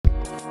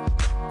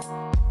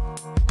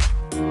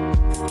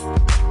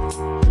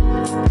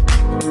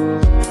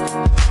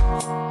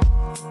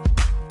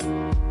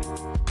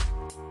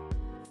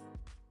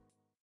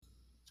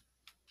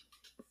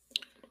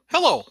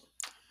Hello,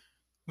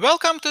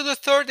 welcome to the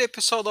third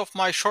episode of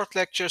my short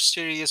lecture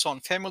series on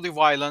family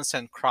violence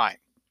and crime.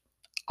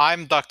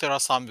 I'm Dr.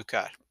 Hasan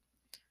Büker.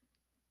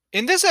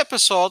 In this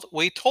episode,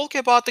 we talk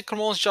about the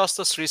criminal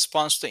justice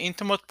response to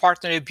intimate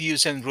partner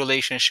abuse and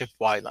relationship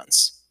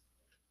violence.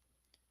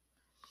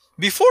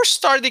 Before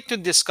starting to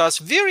discuss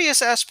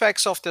various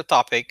aspects of the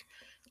topic,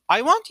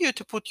 I want you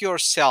to put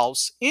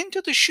yourselves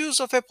into the shoes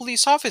of a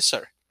police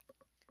officer.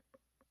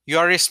 You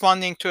are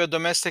responding to a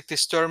domestic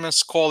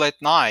disturbance call at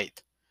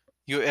night.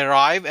 You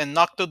arrive and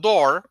knock the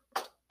door.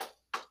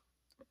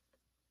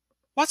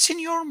 What's in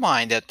your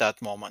mind at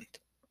that moment?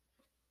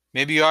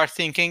 Maybe you are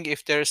thinking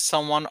if there is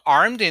someone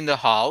armed in the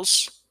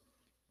house,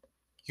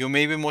 you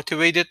may be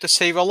motivated to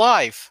save a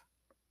life.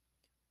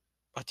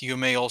 But you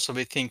may also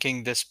be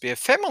thinking this be a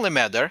family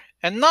matter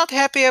and not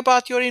happy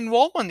about your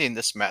involvement in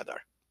this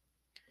matter.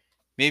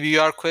 Maybe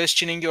you are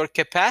questioning your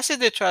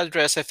capacity to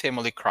address a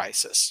family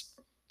crisis.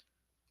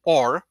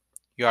 Or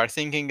you are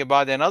thinking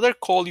about another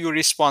call you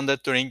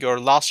responded during your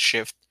last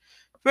shift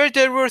where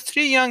there were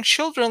 3 young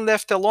children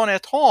left alone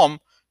at home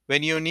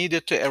when you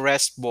needed to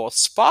arrest both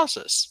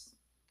spouses.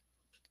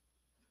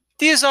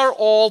 These are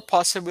all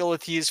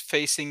possibilities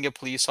facing a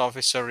police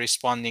officer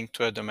responding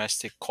to a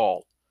domestic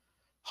call.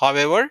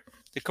 However,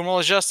 the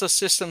criminal justice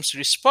system's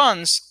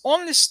response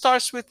only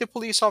starts with the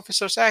police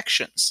officer's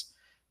actions,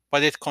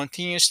 but it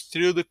continues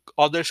through the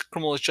other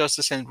criminal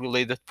justice and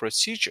related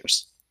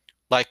procedures,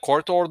 like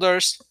court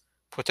orders,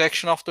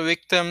 protection of the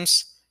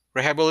victims,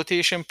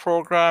 rehabilitation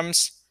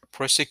programs,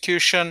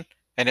 prosecution,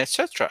 and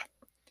etc.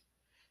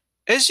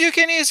 As you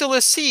can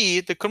easily see,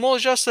 the criminal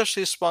justice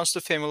response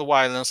to family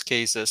violence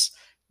cases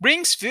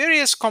brings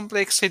various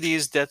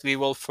complexities that we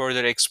will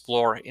further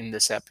explore in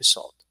this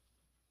episode.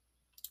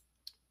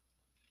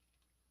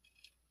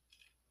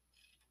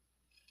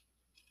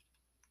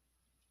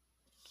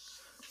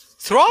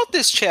 Throughout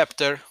this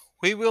chapter,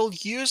 we will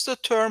use the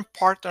term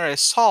partner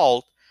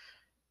assault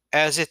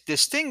as it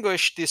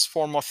distinguishes this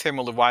form of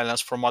family violence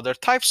from other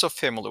types of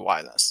family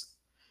violence.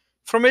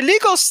 From a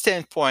legal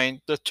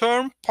standpoint, the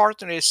term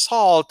partner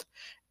assault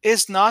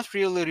is not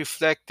really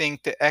reflecting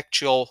the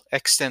actual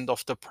extent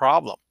of the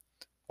problem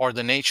or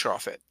the nature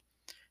of it.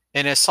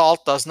 An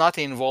assault does not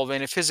involve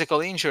any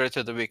physical injury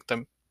to the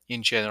victim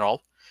in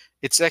general.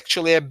 It's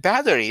actually a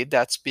battery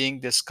that's being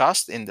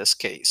discussed in this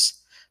case.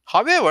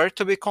 However,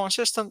 to be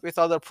consistent with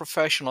other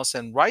professionals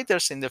and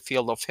writers in the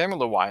field of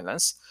family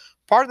violence,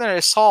 partner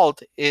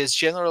assault is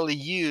generally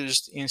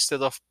used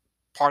instead of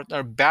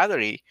partner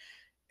battery,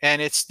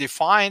 and it's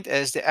defined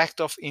as the act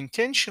of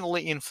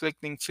intentionally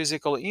inflicting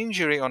physical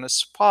injury on a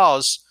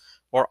spouse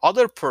or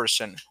other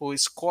person who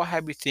is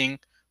cohabiting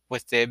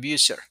with the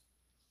abuser.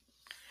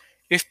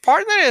 If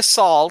partner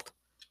assault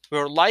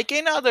were like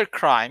any other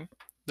crime,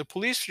 the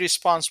police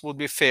response would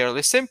be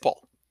fairly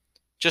simple.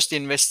 Just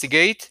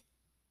investigate,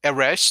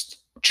 arrest,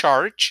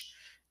 charge,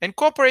 and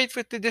cooperate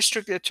with the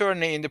district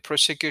attorney in the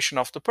prosecution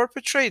of the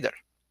perpetrator.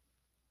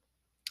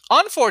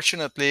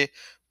 Unfortunately,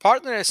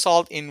 partner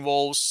assault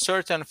involves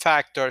certain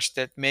factors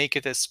that make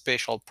it a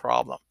special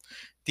problem.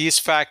 These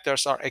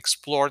factors are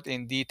explored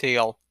in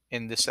detail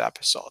in this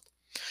episode.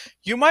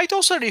 You might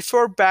also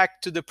refer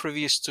back to the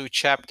previous 2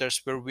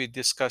 chapters where we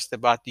discussed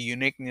about the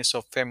uniqueness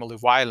of family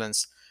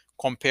violence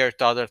compared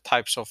to other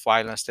types of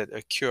violence that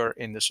occur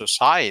in the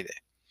society.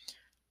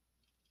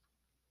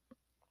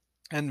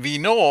 And we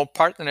know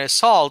partner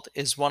assault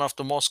is one of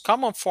the most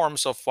common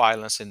forms of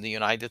violence in the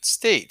United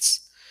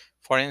States.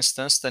 For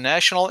instance, the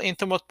National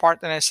Intimate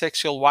Partner and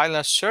Sexual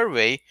Violence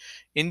Survey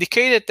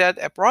indicated that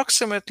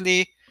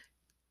approximately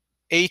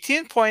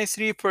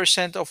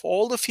 18.3% of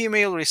all the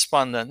female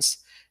respondents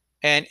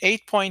and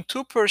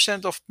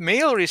 8.2% of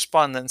male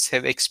respondents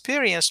have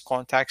experienced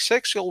contact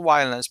sexual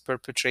violence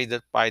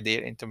perpetrated by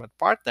their intimate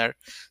partner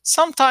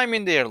sometime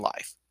in their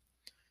life.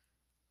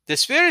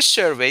 This very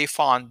survey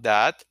found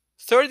that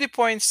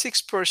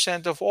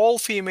 30.6% of all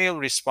female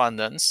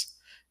respondents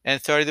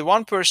and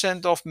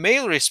 31% of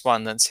male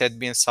respondents had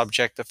been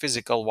subject to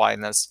physical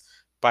violence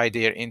by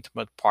their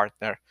intimate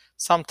partner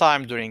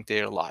sometime during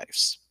their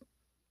lives.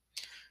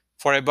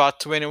 For about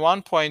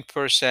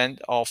 21%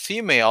 of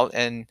female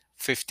and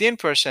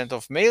 15%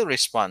 of male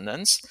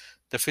respondents,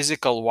 the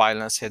physical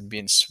violence had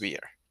been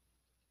severe.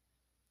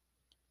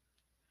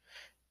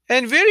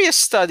 And various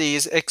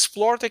studies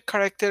explore the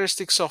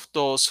characteristics of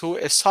those who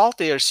assault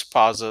their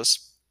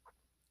spouses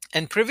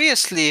and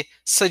previously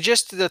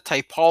suggested a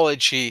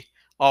typology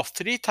of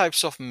 3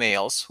 types of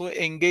males who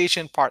engage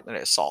in partner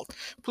assault.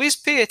 Please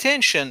pay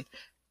attention.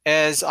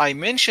 As I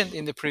mentioned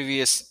in the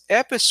previous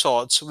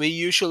episodes, we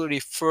usually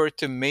refer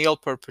to male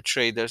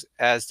perpetrators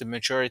as the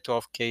majority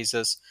of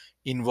cases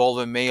involve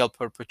a male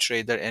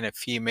perpetrator and a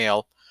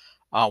female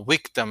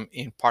victim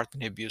in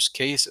partner abuse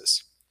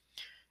cases.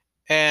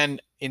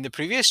 And in the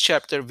previous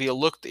chapter, we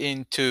looked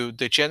into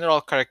the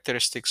general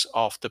characteristics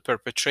of the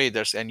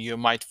perpetrators, and you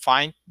might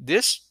find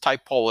this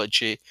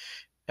typology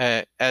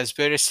as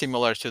very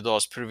similar to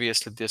those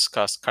previously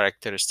discussed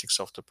characteristics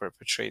of the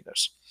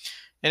perpetrators.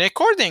 And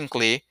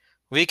accordingly,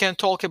 We can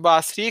talk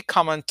about three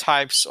common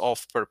types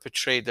of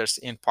perpetrators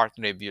in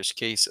partner abuse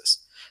cases.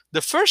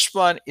 The first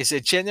one is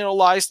a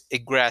generalized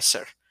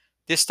aggressor.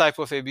 This type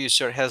of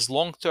abuser has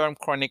long term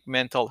chronic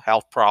mental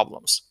health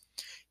problems.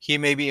 He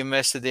may be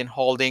invested in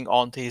holding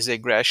on to his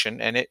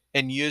aggression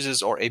and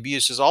uses or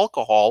abuses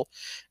alcohol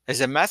as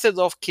a method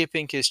of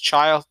keeping his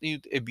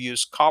childhood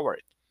abuse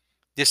covered.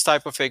 This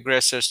type of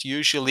aggressors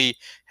usually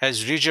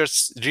has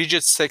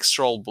rigid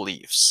sexual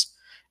beliefs,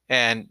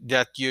 and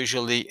that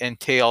usually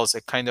entails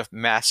a kind of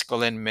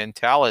masculine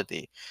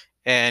mentality.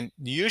 And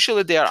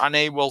usually they are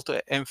unable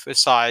to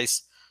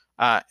empathize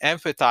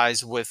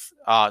with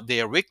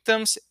their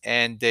victims,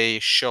 and they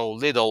show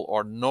little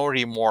or no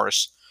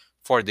remorse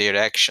for their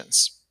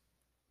actions.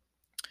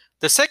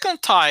 The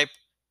second type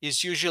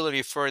is usually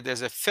referred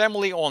as a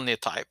family only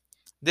type.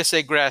 This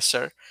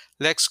aggressor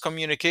lacks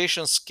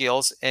communication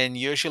skills and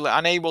usually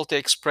unable to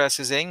express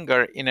his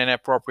anger in an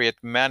appropriate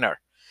manner.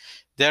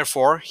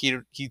 Therefore,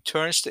 he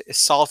turns to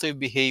assaultive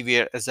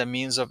behavior as a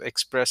means of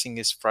expressing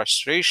his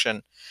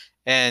frustration,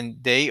 and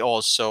they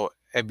also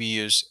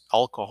abuse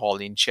alcohol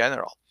in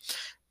general.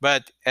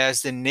 But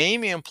as the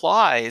name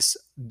implies,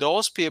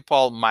 those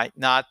people might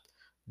not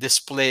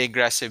display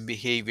aggressive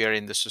behavior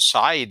in the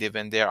society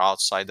when they're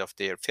outside of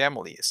their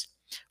families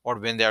or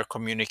when they're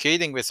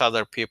communicating with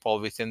other people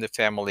within the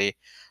family,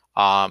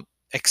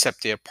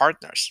 except their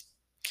partners.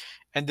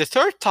 And the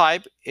third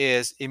type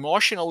is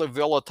emotionally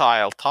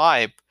volatile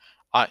type,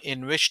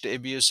 in which the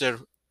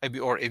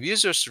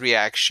abuser's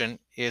reaction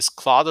is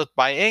clouded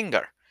by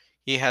anger.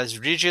 He has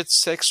rigid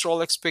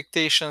sexual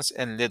expectations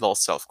and little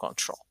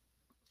self-control.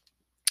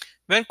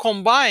 When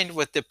combined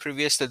with the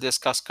previously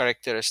discussed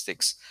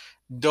characteristics,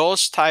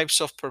 those types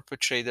of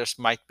perpetrators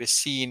might be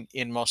seen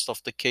in most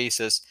of the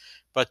cases,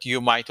 but you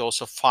might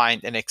also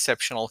find an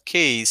exceptional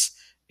case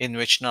in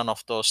which none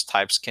of those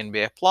types can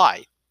be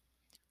applied.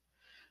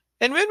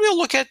 And when we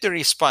look at the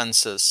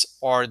responses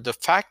or the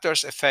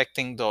factors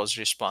affecting those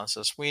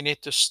responses, we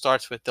need to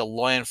start with the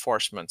law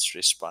enforcement's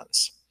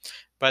response.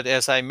 But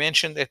as I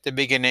mentioned at the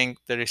beginning,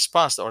 the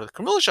response or the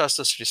criminal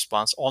justice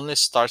response only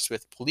starts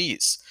with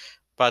police,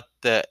 but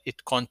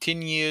it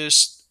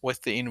continues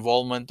with the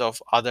involvement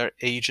of other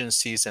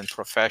agencies and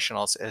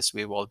professionals, as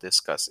we will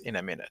discuss in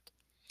a minute.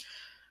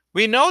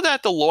 We know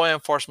that the law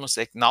enforcement's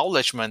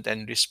acknowledgement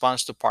and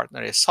response to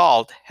partner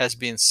assault has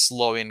been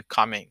slow in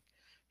coming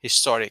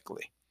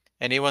historically.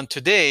 And even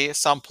today,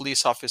 some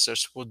police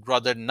officers would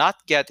rather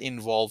not get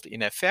involved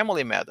in a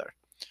family matter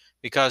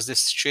because the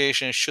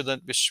situation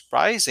shouldn't be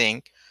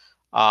surprising.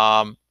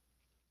 Um,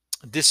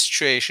 this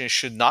situation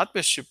should not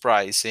be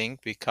surprising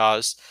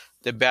because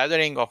the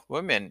battering of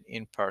women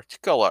in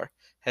particular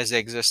has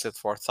existed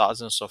for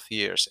thousands of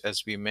years,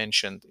 as we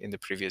mentioned in the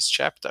previous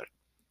chapter.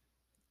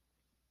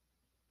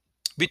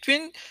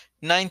 Between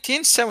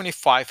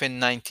 1975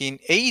 and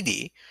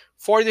 1980,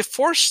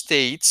 44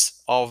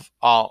 states of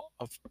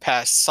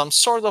passed some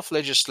sort of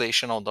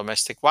legislation on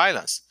domestic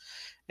violence.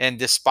 And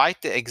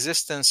despite the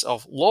existence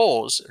of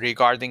laws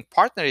regarding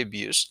partner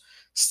abuse,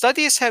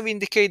 studies have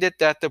indicated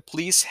that the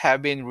police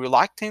have been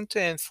reluctant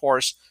to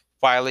enforce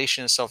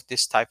violations of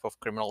this type of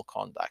criminal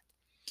conduct.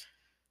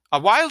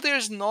 While there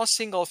is no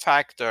single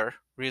factor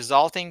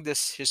resulting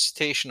this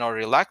hesitation or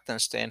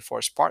reluctance to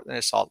enforce partner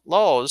assault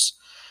laws,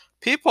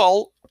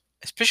 people,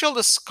 especially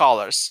the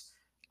scholars,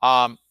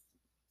 um,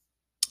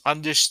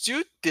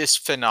 understood this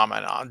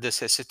phenomenon, this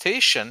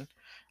hesitation,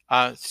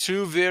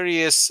 through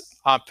various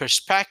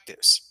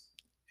perspectives.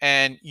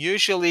 And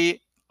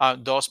usually,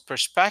 those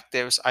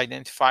perspectives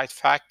identified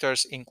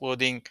factors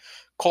including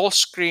call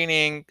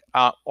screening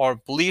or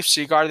beliefs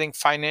regarding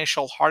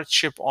financial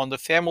hardship on the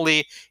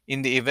family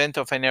in the event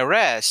of an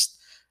arrest,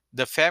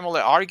 the family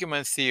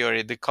argument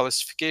theory, the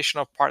classification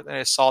of partner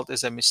assault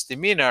as a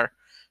misdemeanor,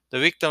 the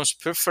victim's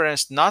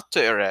preference not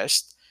to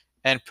arrest,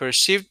 and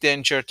perceived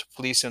danger to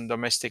police in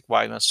domestic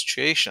violence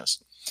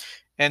situations.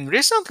 And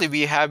recently,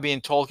 we have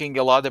been talking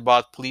a lot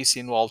about police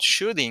involved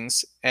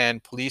shootings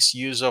and police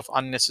use of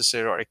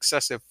unnecessary or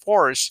excessive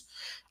force.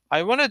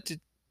 I wanted to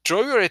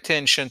draw your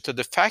attention to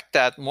the fact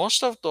that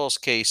most of those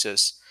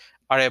cases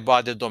are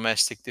about a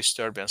domestic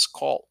disturbance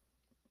call.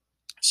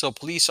 So,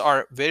 police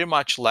are very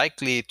much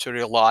likely to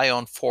rely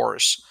on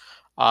force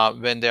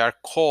when they are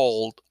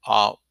called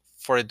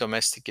for a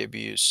domestic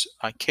abuse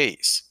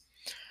case.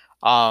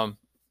 Um,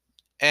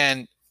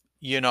 and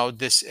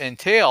this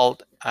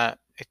entailed a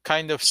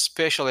kind of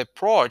special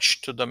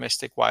approach to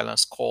domestic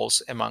violence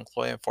calls among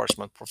law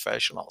enforcement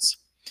professionals.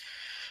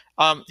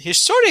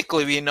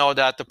 Historically, we know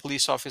that the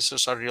police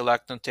officers are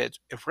reluctant to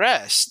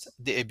arrest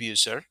the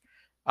abuser,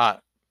 uh,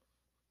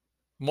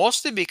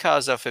 mostly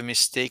because of a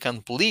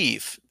mistaken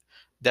belief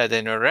that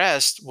an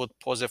arrest would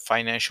pose a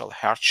financial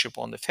hardship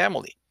on the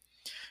family.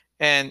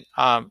 And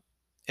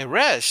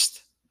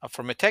arrest,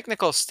 from a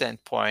technical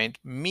standpoint,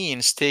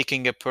 means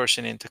taking a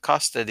person into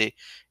custody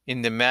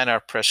in the manner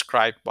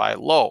prescribed by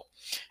law.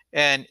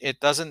 And it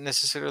doesn't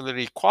necessarily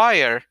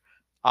require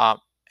uh,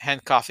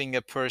 handcuffing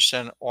a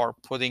person or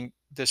putting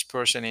this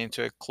person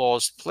into a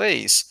closed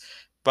place.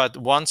 But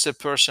once a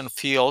person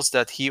feels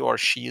that he or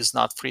she is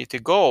not free to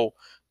go,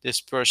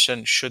 this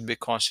person should be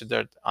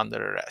considered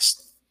under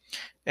arrest.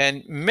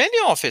 And many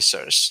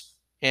officers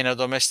in a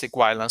domestic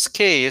violence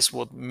case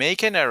would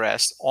make an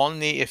arrest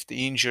only if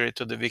the injury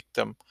to the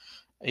victim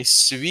is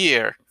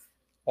severe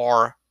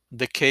or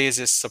the case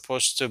is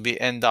supposed to be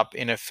end up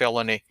in a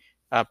felony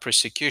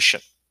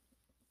prosecution.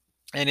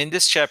 And in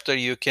this chapter,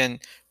 you can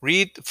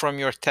read from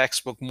your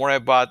textbook more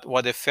about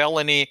what a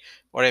felony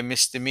or a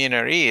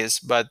misdemeanor is,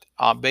 but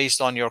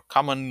based on your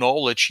common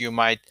knowledge, you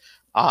might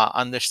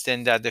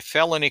understand that the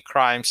felony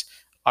crimes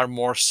are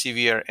more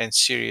severe and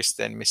serious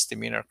than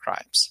misdemeanor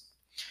crimes.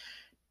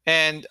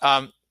 And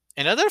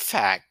another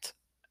fact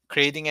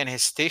creating an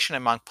hesitation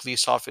among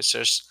police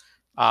officers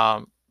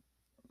um,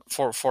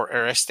 for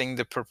arresting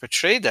the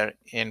perpetrator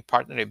in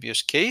partner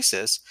abuse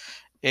cases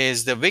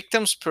is the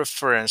victim's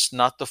preference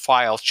not to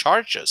file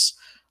charges.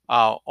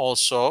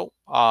 Also,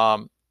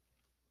 not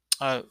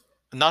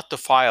to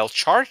file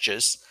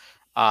charges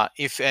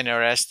if an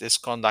arrest is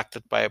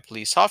conducted by a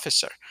police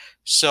officer.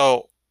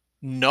 So,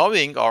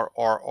 knowing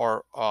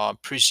or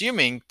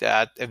presuming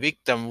that a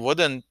victim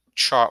wouldn't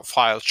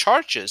file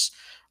charges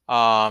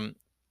um,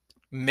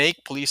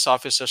 make police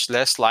officers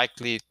less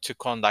likely to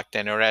conduct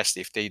an arrest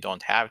if they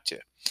don't have to.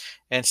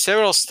 And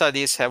several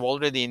studies have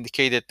already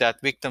indicated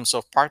that victims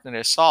of partner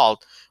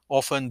assault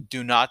often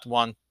do not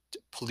want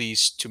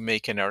police to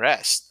make an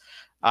arrest.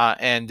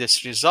 And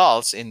this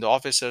results in the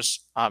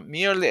officers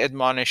merely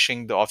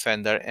admonishing the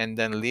offender and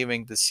then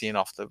leaving the scene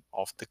of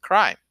the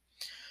crime.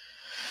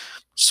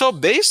 So,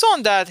 based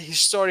on that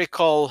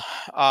historical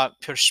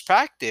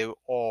perspective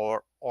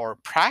or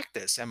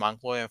practice among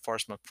law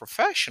enforcement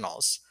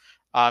professionals,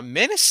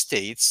 many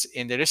states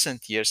in the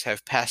recent years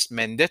have passed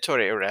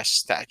mandatory arrest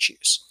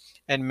statutes.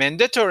 And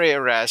mandatory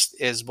arrest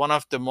is one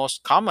of the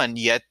most common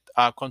yet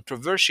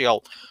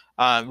controversial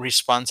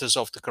responses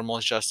of the criminal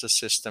justice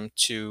system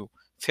to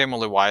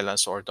family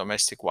violence or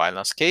domestic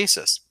violence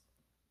cases.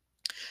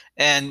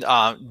 And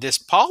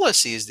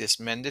these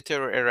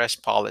mandatory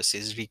arrest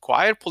policies,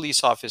 require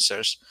police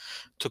officers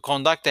to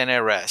conduct an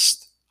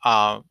arrest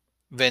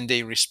when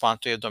they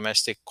respond to a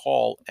domestic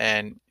call.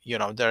 And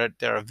there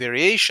are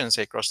variations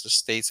across the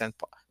states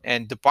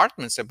and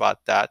departments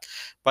about that,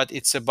 but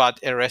it's about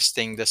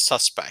arresting the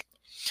suspect.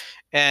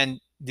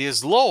 And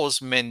these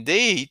laws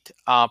mandate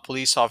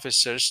police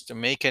officers to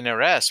make an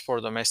arrest for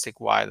domestic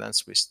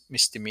violence with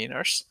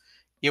misdemeanors,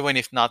 even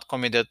if not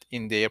committed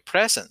in their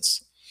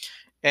presence.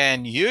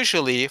 And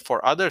usually,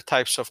 for other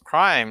types of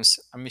crimes,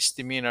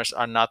 misdemeanors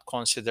are not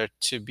considered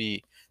to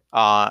be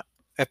a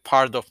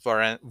part of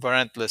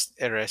warrantless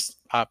arrest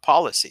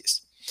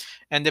policies.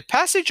 And the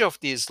passage of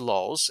these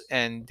laws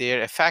and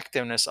their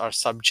effectiveness are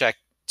subject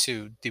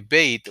to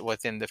debate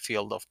within the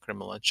field of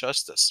criminal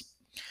justice.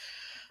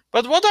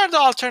 But what are the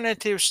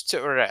alternatives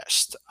to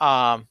arrest?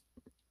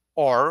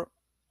 Or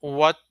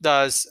what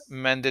does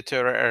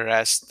mandatory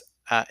arrest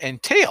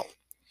entail?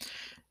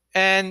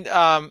 And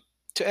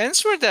to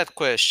answer that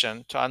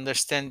question, to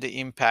understand the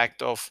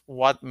impact of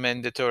what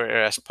mandatory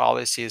arrest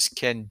policies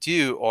can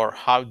do or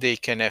how they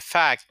can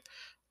affect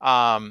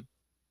um,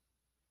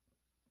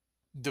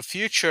 the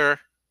future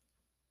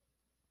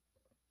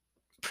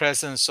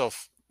presence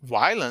of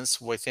violence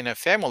within a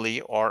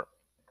family or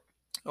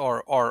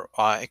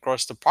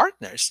across the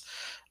partners,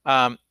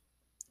 um,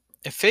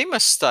 a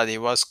famous study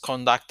was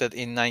conducted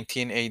in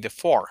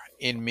 1984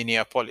 in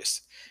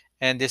Minneapolis.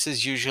 And this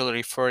is usually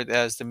referred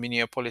as the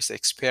Minneapolis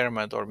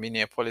experiment or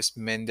Minneapolis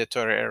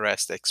mandatory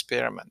arrest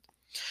experiment.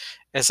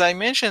 As I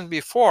mentioned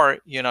before,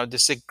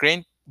 this is a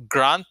great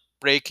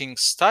groundbreaking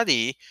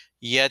study,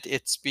 yet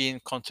it's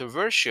been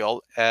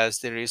controversial as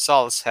the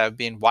results have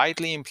been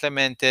widely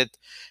implemented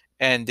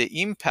and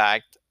the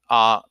impact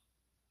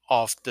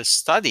of the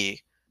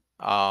study,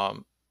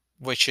 um,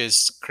 which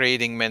is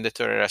creating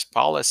mandatory arrest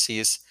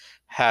policies,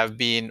 have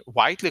been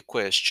widely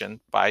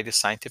questioned by the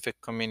scientific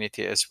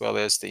community as well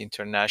as the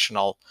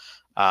international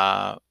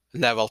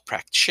level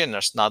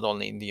practitioners, not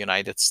only in the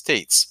United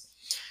States.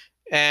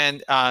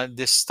 And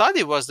this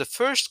study was the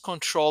first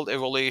controlled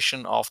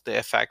evaluation of the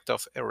effect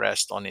of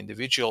arrest on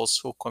individuals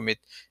who commit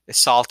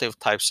assaultive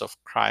types of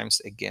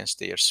crimes against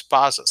their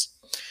spouses.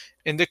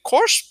 In the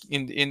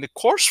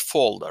course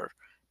folder,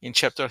 in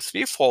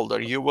Ch.3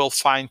 folder, you will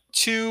find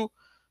two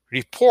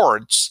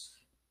reports,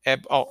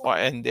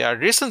 and they are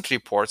recent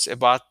reports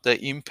about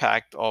the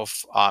impact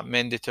of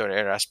mandatory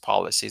arrest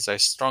policies. I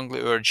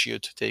strongly urge you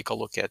to take a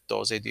look at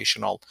those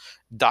additional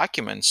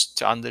documents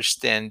to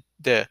understand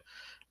the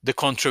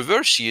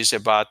controversies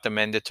about the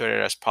mandatory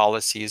arrest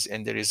policies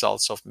and the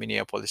results of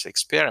Minneapolis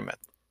experiment.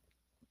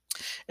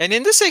 And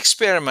in this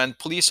experiment,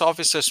 police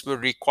officers were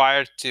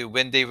required to,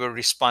 when they were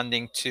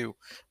responding to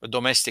a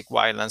domestic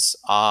violence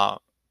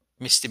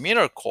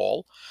misdemeanor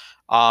call,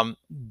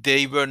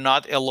 they were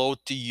not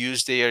allowed to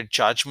use their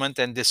judgment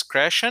and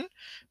discretion,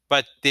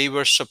 but they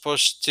were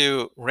supposed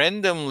to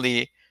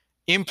randomly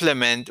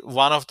implement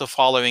one of the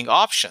following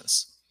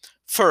options.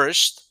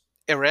 First,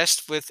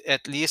 arrest with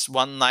at least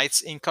one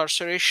night's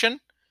incarceration.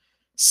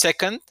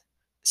 Second,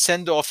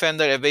 send the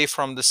offender away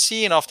from the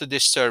scene of the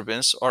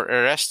disturbance or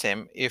arrest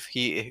him if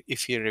he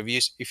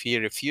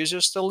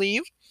refuses to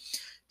leave.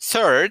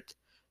 Third,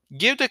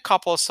 give the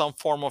couple some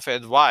form of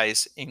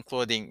advice,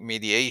 including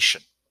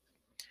mediation.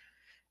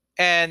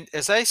 And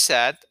as I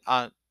said,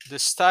 the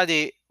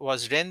study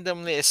was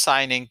randomly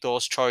assigning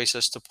those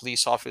choices to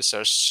police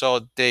officers,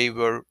 so they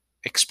were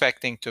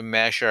expecting to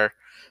measure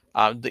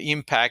the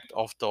impact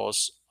of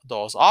those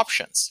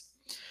options.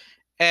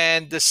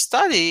 And the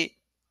study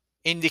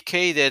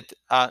indicated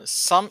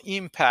some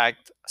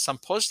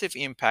positive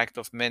impact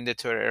of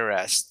mandatory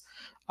arrest.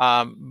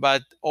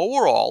 But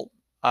overall,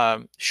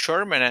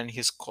 Sherman and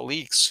his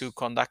colleagues who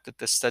conducted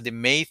the study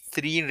made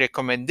three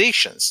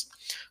recommendations.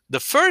 The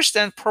first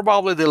and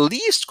probably the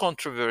least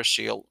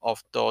controversial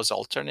of those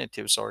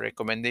alternatives or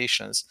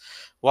recommendations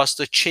was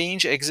to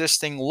change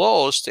existing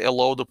laws to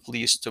allow the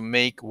police to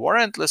make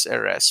warrantless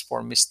arrests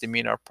for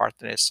misdemeanor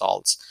partner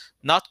assaults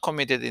not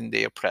committed in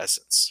their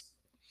presence.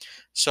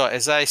 So,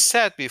 as I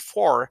said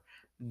before,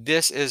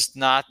 this is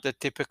not the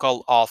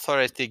typical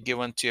authority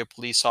given to a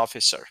police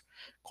officer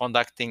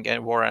conducting a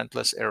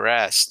warrantless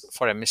arrest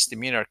for a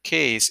misdemeanor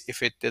case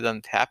if it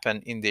didn't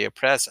happen in their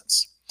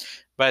presence.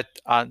 But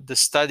the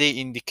study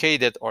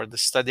indicated, or the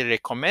study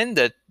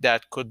recommended,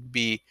 that could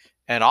be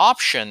an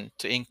option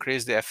to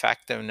increase the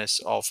effectiveness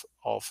of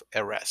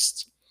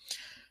arrests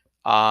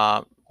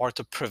or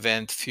to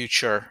prevent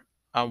future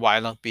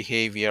violent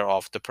behavior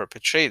of the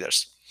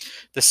perpetrators.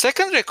 The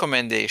second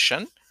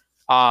recommendation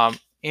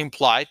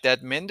implied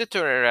that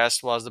mandatory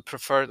arrest was the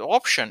preferred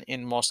option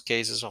in most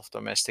cases of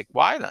domestic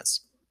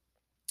violence.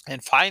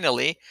 And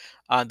finally,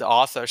 the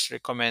authors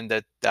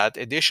recommended that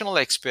additional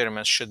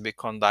experiments should be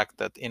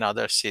conducted in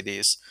other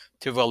cities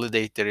to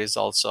validate the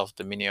results of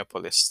the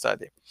Minneapolis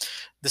study.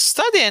 The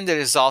study and the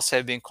results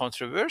have been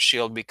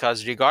controversial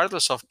because,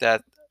 regardless of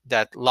that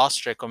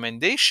last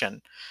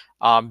recommendation,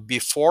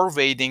 before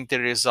waiting the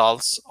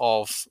results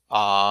of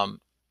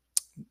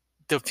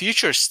the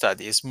future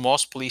studies,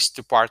 most police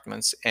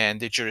departments and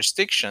the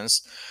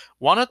jurisdictions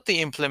wanted to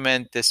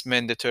implement this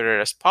mandatory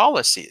arrest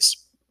policies.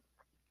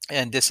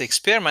 And this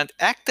experiment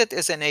acted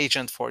as an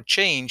agent for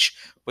change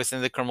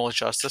within the criminal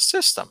justice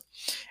system.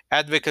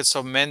 Advocates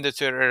of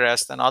mandatory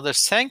arrest and other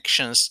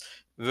sanctions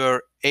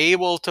were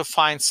able to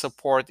find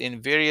support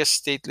in various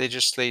state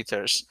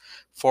legislatures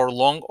for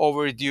long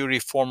overdue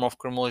reform of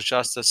criminal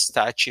justice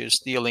statutes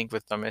dealing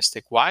with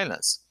domestic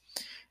violence.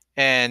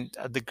 And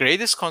the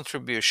greatest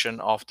contribution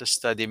of the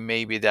study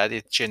may be that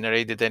it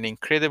generated an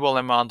incredible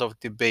amount of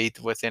debate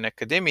within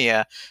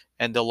academia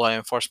and the law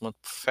enforcement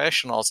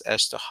professionals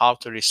as to how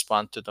to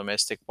respond to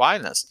domestic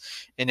violence.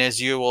 And as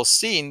you will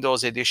see in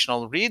those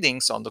additional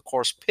readings on the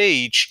course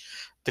page,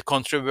 the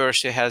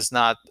controversy has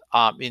not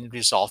been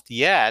resolved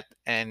yet,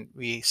 and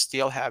we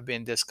still have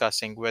been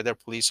discussing whether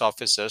police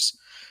officers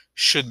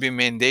should be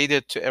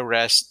mandated to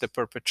arrest the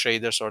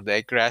perpetrators or the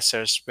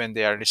aggressors when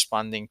they are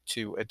responding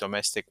to a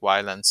domestic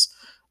violence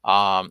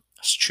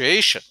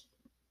situation.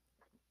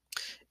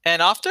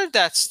 And after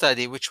that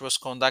study, which was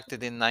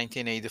conducted in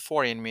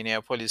 1984 in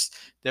Minneapolis,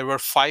 there were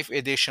 5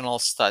 additional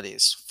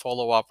studies,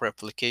 follow-up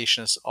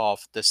replications of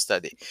the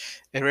study.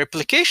 A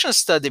replication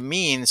study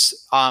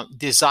means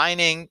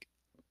designing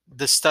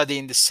the study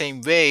in the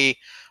same way,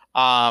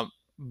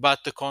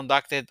 but to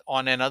conduct it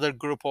on another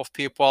group of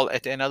people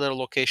at another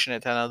location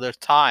at another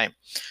time.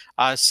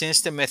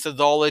 Since the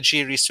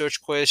methodology,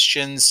 research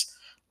questions,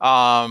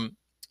 and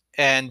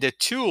the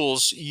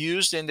tools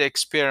used in the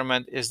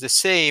experiment is the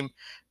same,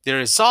 the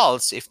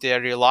results, if they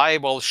are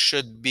reliable,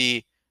 should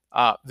be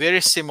very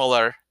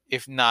similar,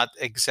 if not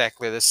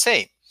exactly the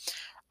same.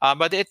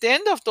 But at the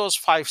end of those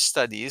 5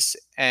 studies,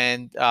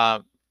 and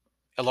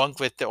along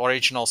with the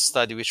original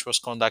study which was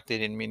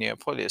conducted in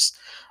Minneapolis,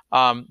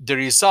 the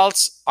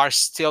results are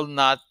still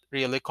not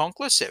really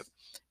conclusive.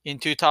 In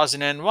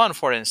 2001,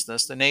 for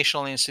instance, the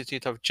National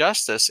Institute of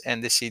Justice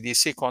and the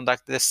CDC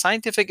conducted a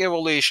scientific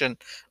evaluation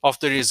of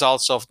the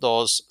results of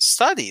those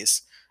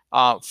studies,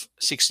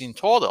 16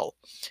 total.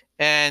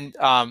 And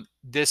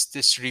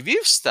this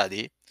review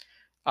study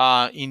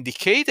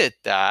indicated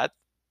that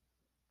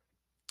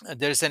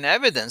there's an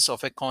evidence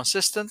of a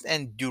consistent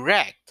and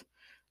direct,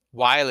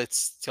 while it's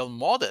still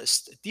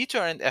modest,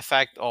 deterrent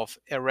effect of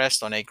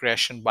arrest on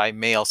aggression by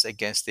males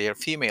against their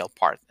female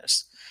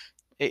partners.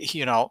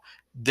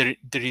 The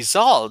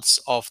results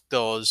of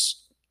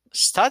those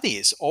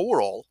studies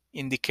overall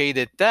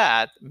indicated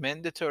that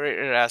mandatory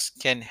arrest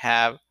can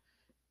have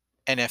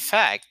an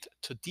effect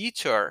to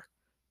deter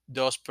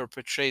those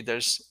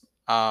perpetrators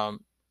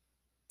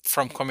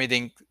from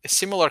committing a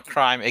similar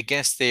crime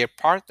against their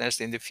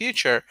partners in the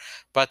future,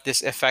 but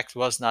this effect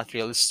was not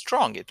really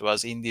strong. It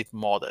was indeed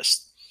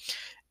modest.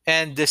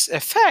 And this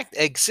effect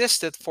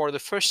existed for the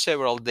first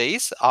several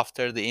days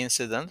after the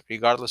incident,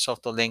 regardless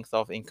of the length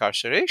of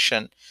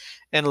incarceration,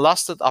 and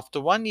lasted up to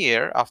 1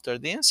 year after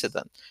the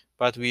incident.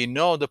 But we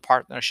know the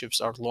partnerships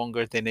are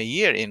longer than a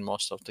year in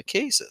most of the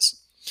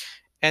cases.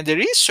 And the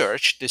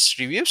research, this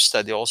review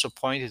study, also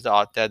pointed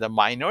out that a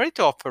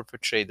minority of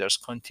perpetrators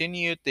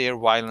continued their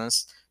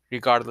violence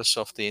regardless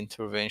of the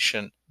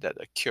intervention that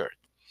occurred.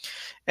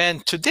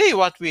 And today,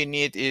 what we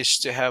need is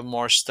to have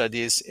more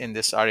studies in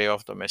this area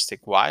of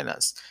domestic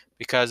violence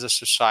because the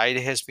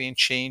society has been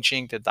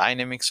changing, the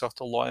dynamics of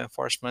the law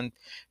enforcement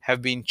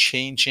have been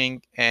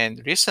changing,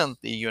 and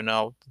recently,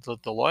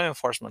 the law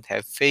enforcement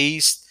have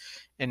faced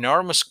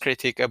enormous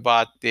critique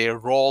about their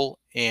role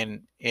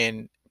in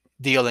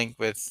dealing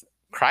with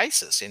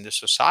crisis in the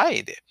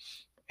society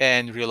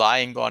and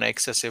relying on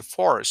excessive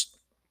force,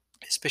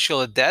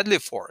 especially deadly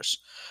force,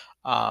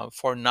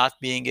 for not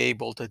being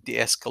able to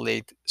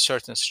de-escalate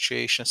certain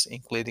situations,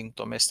 including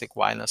domestic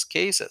violence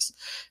cases.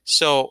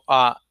 So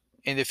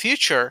in the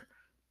future,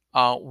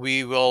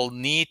 we will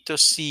need to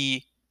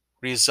see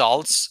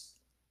results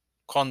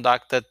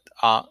conducted,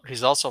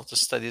 results of the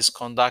studies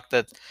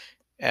conducted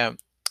um,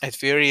 at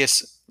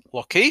various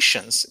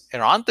locations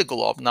around the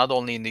globe, not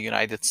only in the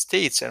United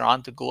States,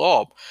 around the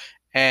globe,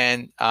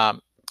 and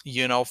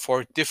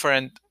for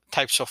different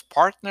types of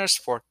partners,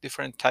 for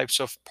different types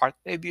of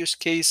partner abuse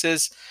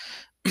cases,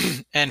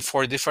 and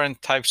for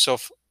different types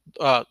of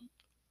uh,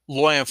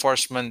 law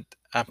enforcement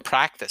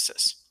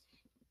practices.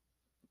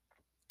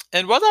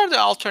 And what are the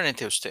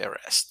alternatives to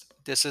arrest?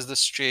 This is the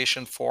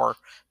situation for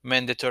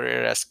mandatory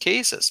arrest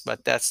cases,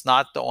 but that's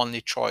not the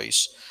only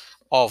choice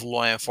of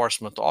law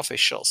enforcement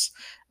officials.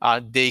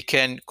 They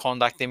can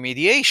conduct a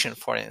mediation,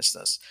 for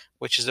instance,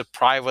 which is a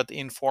private,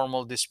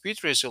 informal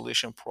dispute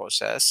resolution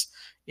process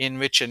in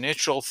which a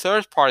neutral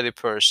third party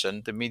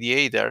person, the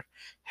mediator,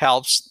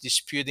 helps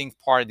disputing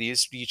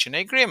parties reach an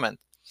agreement.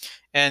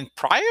 And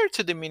prior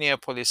to the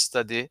Minneapolis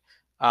study,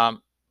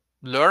 um,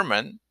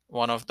 Lerman,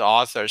 one of the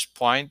authors,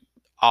 pointed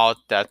out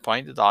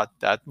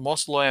that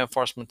most law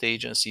enforcement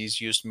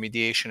agencies use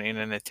mediation in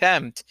an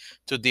attempt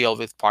to deal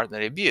with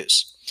partner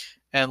abuse.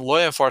 And law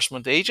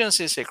enforcement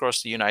agencies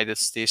across the United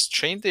States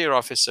train their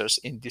officers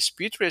in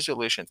dispute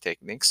resolution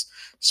techniques,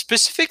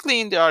 specifically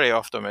in the area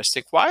of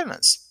domestic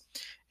violence.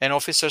 And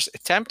officers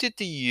attempted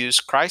to use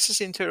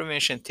crisis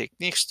intervention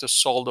techniques to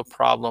solve the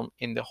problem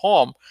in the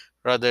home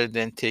rather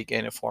than take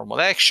any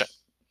formal action.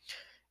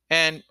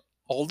 And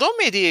although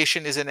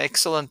mediation is an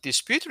excellent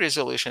dispute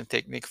resolution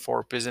technique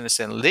for business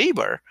and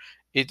labor,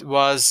 it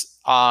was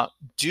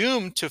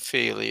doomed to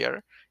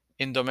failure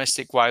in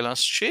domestic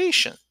violence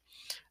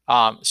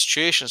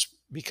situations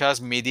because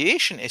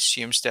mediation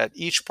assumes that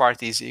each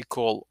party is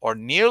equal or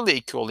nearly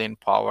equal in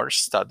power,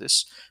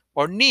 status,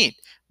 or need.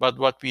 But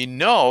what we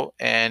know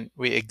and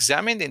we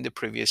examined in the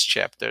previous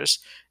chapters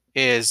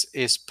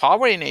is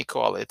power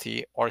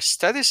inequality or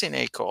status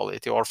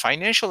inequality or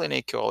financial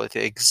inequality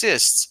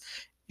exists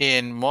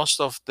in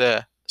most of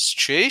the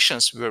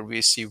situations where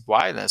we see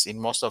violence, in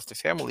most of the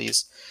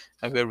families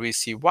where we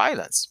see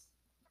violence.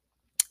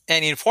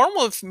 And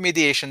informal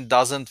mediation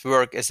doesn't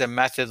work as a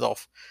method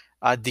of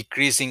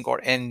decreasing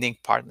or ending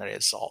partner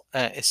assault.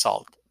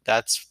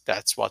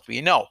 That's what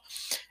we know.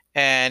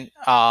 And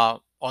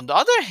on the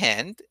other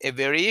hand, a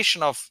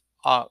variation of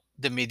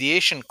the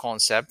mediation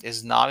concept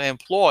is now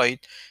employed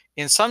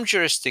in some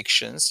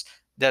jurisdictions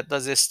that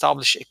does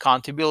establish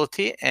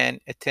accountability and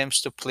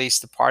attempts to place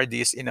the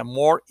parties in a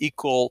more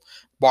equal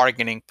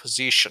bargaining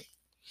position.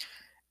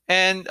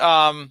 And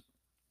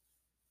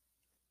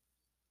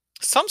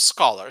some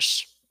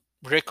scholars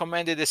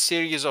recommended a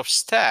series of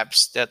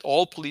steps that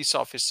all police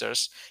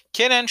officers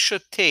can and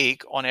should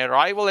take on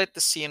arrival at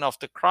the scene of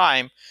the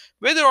crime,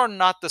 whether or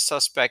not the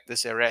suspect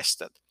is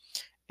arrested.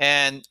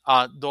 And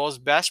those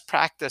best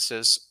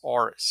practices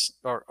or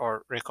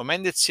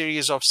recommended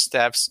series of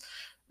steps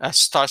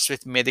starts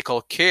with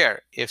medical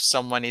care if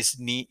someone is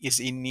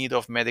in need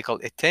of medical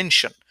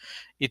attention.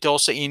 It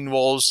also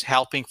involves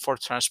helping for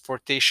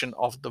transportation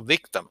of the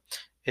victim,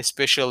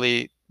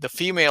 especially the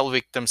female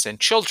victims and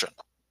children,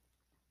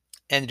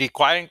 and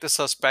requiring the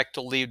suspect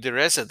to leave the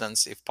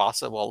residence if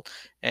possible,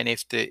 and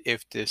if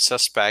the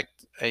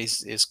suspect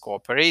is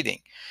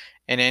cooperating,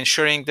 and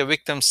ensuring the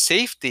victim's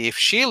safety if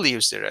she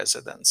leaves the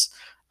residence.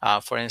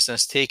 For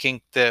instance,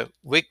 taking the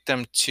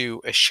victim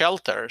to a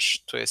shelter,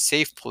 to a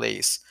safe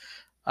place,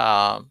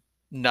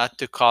 not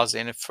to cause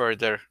any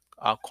further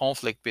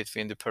conflict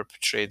between the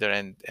perpetrator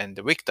and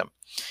the victim,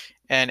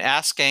 and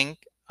asking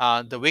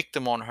the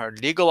victim on her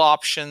legal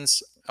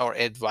options or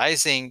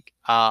advising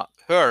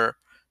her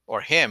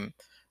or him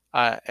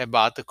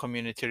about the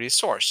community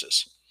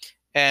resources,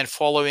 and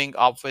following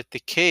up with the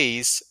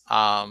case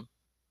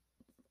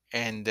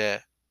and the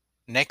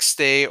next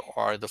day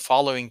or the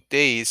following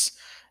days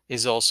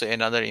is also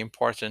another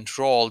important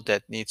role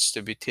that needs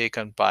to be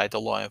taken by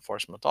the law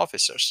enforcement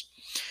officers.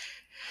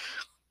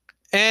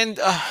 And,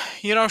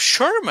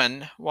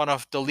 Sherman, one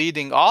of the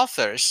leading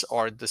authors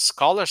or the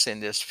scholars in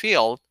this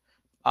field,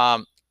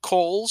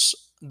 calls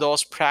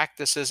those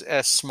practices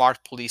as smart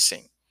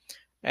policing.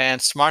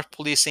 And smart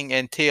policing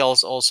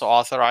entails also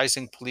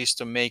authorizing police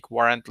to make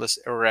warrantless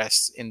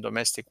arrests in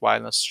domestic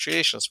violence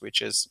situations,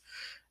 which is,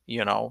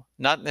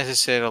 not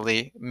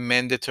necessarily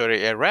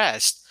mandatory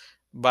arrest,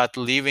 but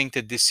leaving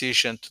the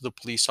decision to the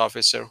police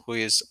officer who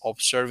is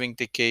observing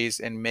the case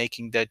and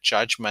making that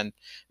judgment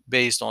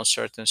based on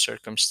certain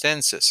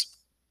circumstances.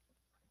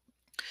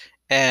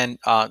 And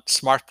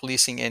smart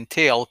policing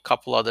entail a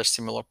couple other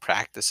similar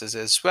practices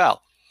as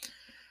well.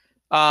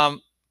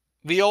 Um,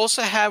 we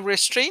also have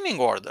restraining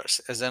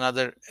orders as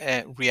another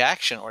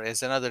reaction or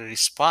as another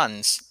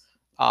response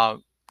uh,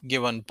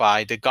 given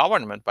by the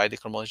government, by the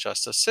criminal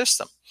justice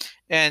system.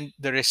 And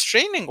the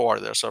restraining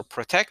orders or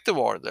protective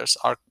orders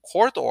are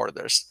court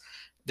orders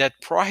that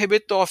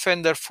prohibit the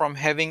offender from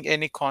having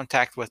any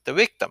contact with the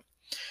victim.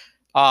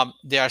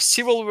 They are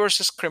civil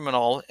versus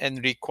criminal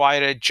and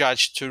require a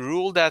judge to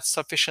rule that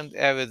sufficient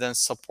evidence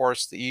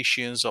supports the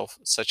issuance of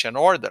such an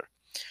order.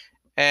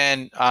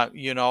 And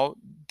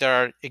there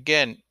are,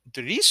 again,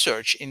 the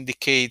research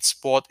indicates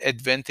both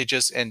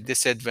advantages and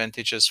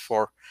disadvantages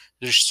for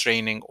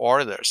restraining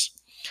orders.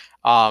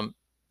 um,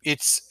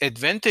 it's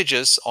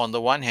advantages on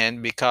the one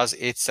hand because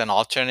it's an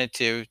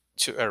alternative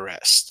to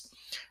arrest.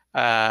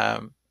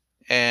 um,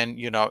 and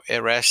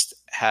arrest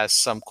has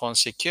some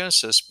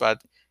consequences,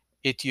 but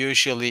it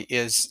usually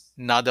is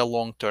not a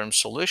long-term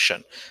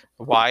solution.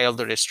 While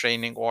the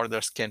restraining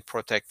orders can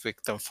protect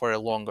victim for a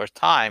longer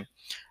time,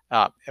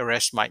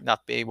 arrest might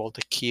not be able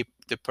to keep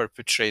the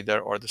perpetrator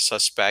or the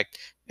suspect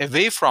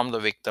away from the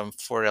victim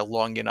for a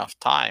long enough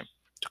time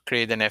to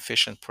create an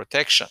efficient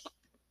protection.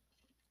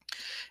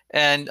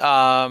 And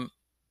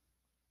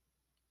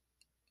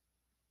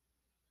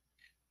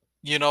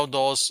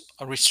those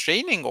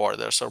restraining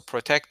orders or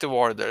protective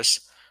orders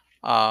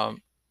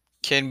um,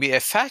 can be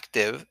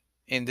effective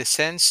in the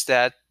sense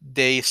that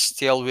they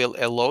still will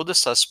allow the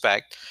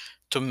suspect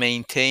to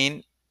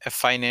maintain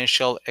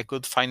a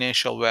good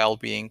financial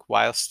well-being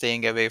while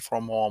staying away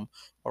from home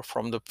or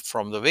from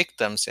the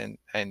victims and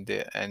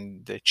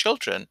the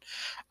children.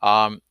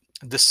 um,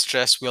 the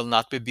stress will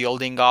not be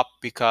building up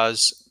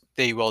because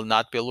they will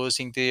not be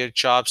losing their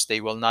jobs, they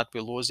will not be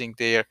losing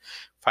their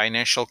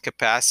financial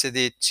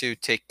capacity to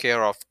take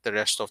care of the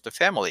rest of the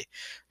family.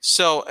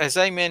 So, as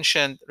I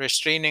mentioned,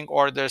 restraining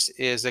orders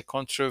is a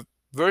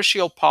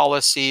controversial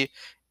policy.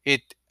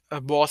 It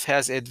both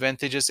has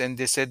advantages and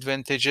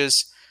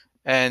disadvantages.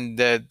 And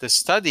the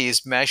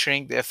studies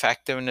measuring the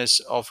effectiveness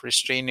of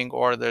restraining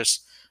orders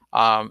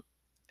um,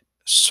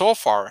 so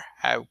far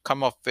have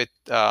come up with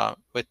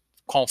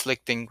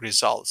conflicting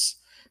results.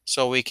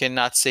 So we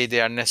cannot say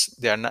they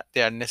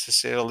are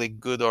necessarily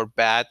good or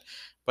bad,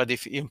 but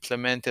if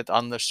implemented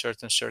under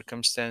certain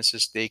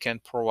circumstances, they can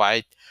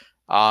provide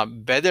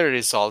better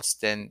results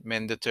than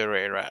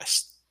mandatory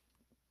arrest.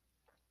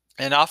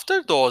 And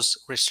after those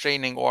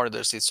restraining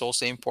orders, it's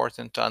also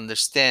important to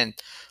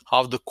understand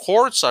how the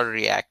courts are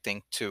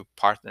reacting to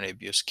partner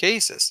abuse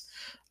cases.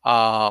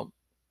 Uh,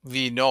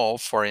 we know,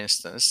 for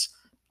instance,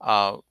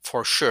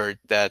 for sure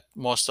that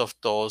most of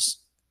those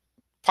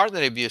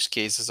partner abuse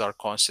cases are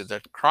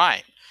considered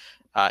crime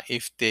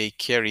if they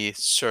carry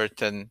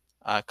certain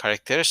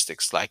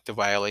characteristics like the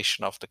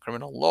violation of the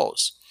criminal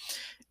laws.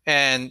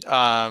 And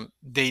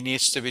they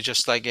needs to be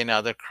just like in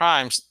other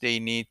crimes, they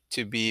need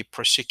to be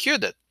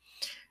prosecuted.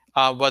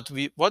 What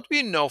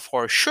we know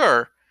for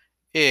sure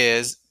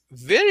is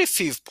very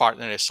few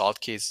partner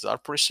assault cases are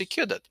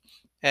prosecuted,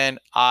 and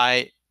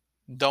I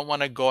don't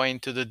want to go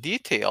into the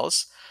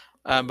details,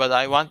 but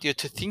I want you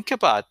to think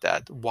about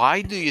that.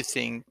 Why do you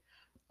think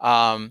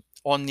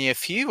only a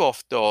few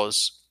of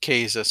those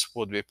cases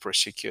would be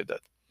prosecuted?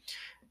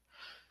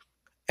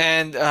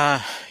 And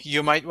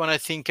you might want to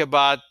think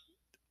about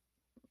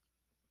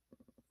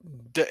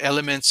the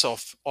elements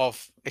of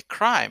a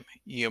crime.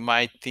 You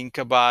might think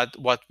about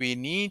what we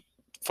need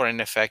for an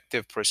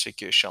effective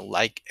prosecution,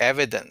 like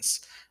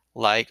evidence,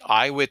 like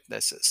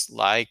eyewitnesses,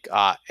 like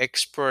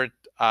expert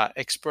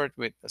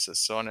witnesses,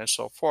 so on and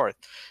so forth.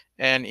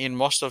 And in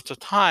most of the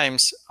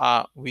times,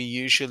 we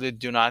usually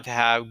do not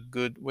have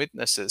good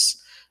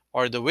witnesses,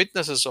 or the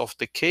witnesses of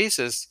the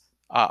cases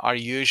are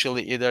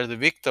usually either the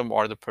victim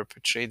or the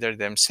perpetrator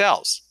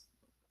themselves.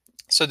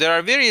 So there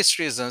are various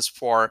reasons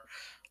for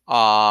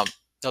um,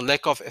 the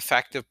lack of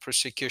effective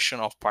prosecution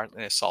of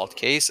partner assault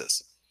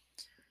cases.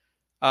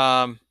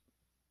 Um,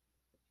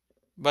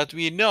 but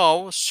we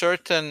know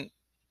certain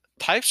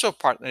types of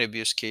partner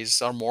abuse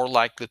cases are more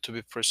likely to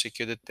be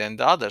prosecuted than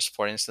the others.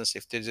 For instance,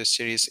 if there's a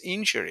serious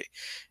injury,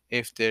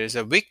 if there is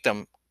a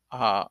victim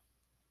uh,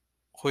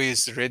 who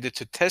is ready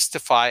to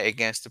testify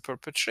against the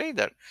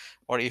perpetrator,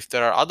 or if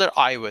there are other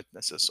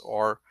eyewitnesses,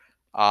 or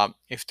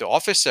if the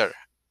officer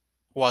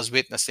was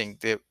witnessing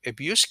the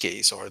abuse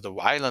case or the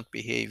violent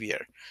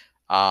behavior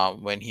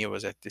when he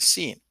was at the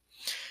scene.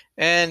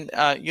 And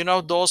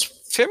those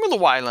family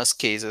violence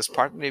cases,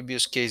 partner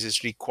abuse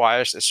cases,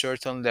 requires a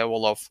certain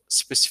level of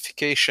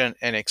specification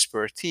and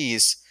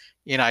expertise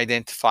in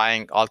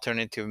identifying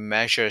alternative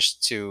measures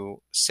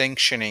to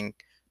sanctioning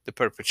the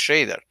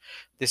perpetrator.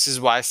 This is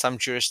why some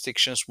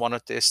jurisdictions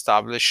wanted to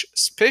establish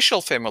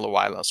special family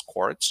violence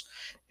courts.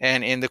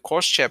 And in the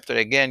course chapter,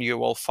 again, you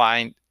will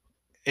find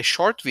a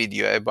short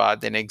video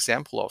about an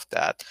example of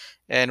that.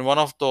 And one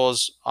of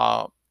those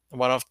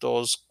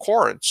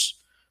courts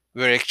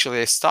were actually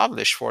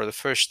established for the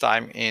first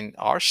time in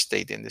our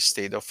state, in the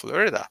state of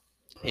Florida,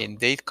 in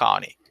Dade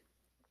County.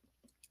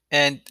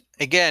 And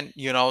again,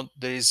 the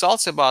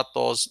results about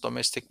those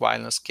domestic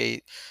violence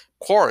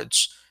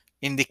courts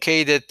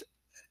indicated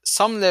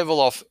some level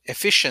of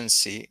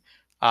efficiency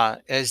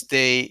as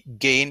they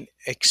gain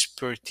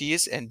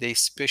expertise and they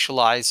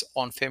specialize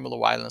on family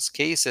violence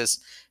cases,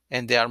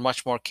 and they are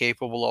much more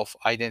capable of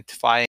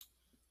identifying.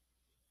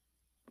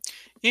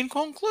 In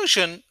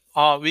conclusion,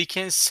 we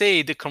can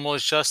say the criminal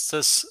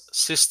justice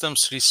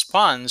system's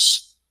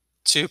response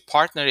to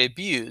partner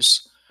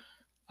abuse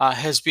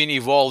has been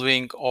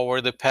evolving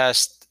over the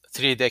past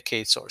 3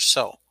 decades or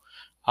so.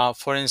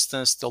 For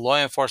instance, the law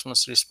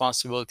enforcement's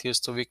responsibilities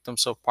to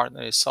victims of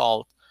partner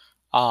assault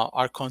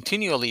are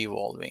continually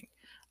evolving.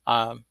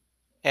 Um,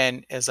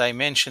 and as I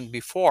mentioned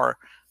before,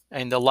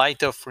 in the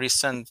light of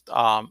recent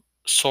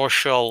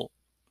social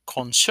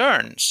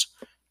concerns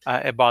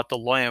about the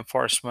law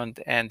enforcement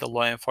and the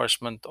law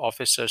enforcement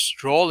officers'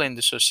 role in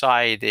the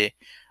society,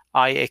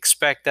 I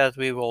expect that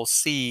we will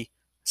see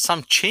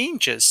some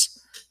changes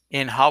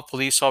in how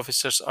police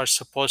officers are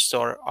supposed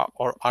to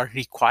or are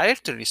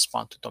required to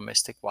respond to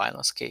domestic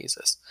violence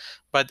cases.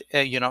 But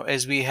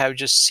as we have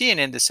just seen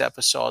in this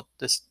episode,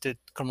 the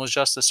criminal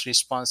justice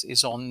response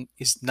is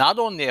not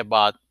only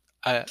about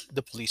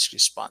the police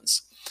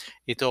response;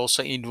 it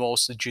also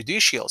involves the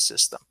judicial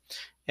system.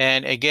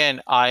 And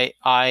again, I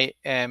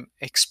am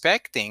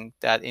expecting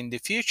that in the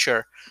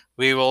future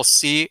we will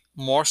see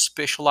more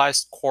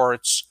specialized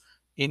courts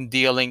in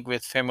dealing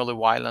with family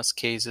violence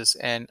cases,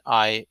 and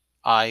I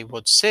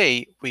would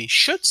say we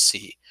should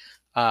see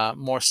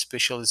more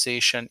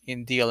specialization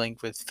in dealing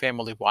with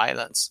family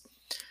violence.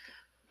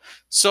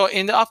 So,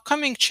 in the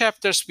upcoming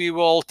chapters, we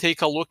will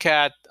take a look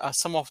at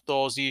some of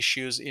those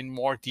issues in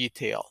more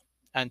detail.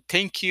 And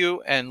thank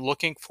you, and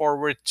looking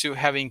forward to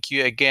having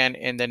you again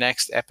in the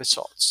next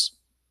episodes.